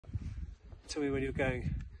Tell me when you're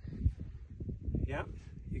going. Yeah,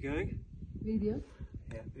 you going? Video?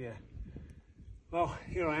 Yeah. Well,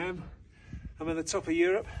 here I am. I'm at the top of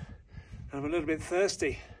Europe and I'm a little bit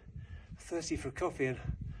thirsty. Thirsty for coffee, and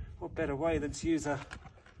what better way than to use a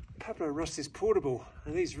Pablo Rossi's portable.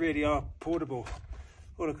 And these really are portable.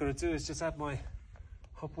 All I've got to do is just add my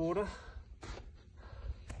hot water.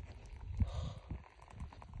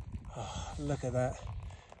 Oh, look at that.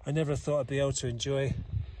 I never thought I'd be able to enjoy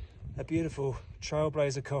a beautiful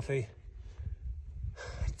Trailblazer coffee.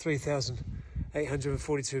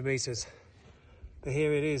 3,842 meters. But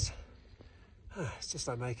here it is. It's just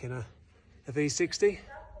like making a V60.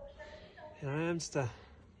 Here I am,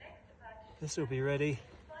 this will be ready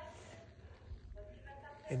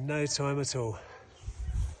in no time at all.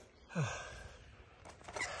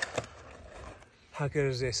 How good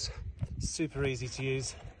is this? Super easy to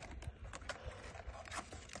use.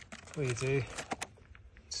 All you do,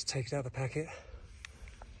 just take it out of the packet,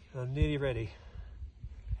 and I'm nearly ready.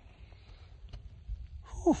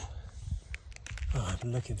 Whew. Oh,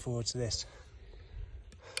 I'm looking forward to this.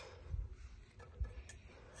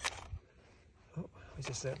 Oh, we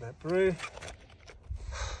just let that brew.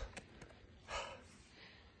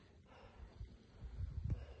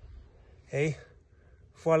 Et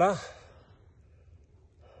voila.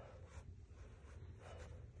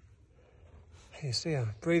 You see,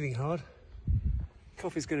 I'm breathing hard.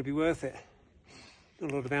 Coffee's going to be worth it.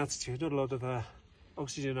 Not a lot of altitude, not a lot of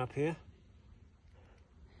oxygen up here.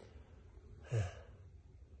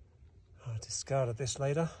 I'll discard this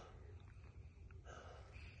later.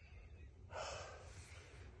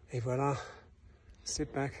 Et voila.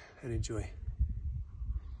 Sit back and enjoy.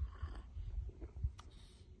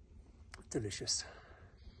 Delicious.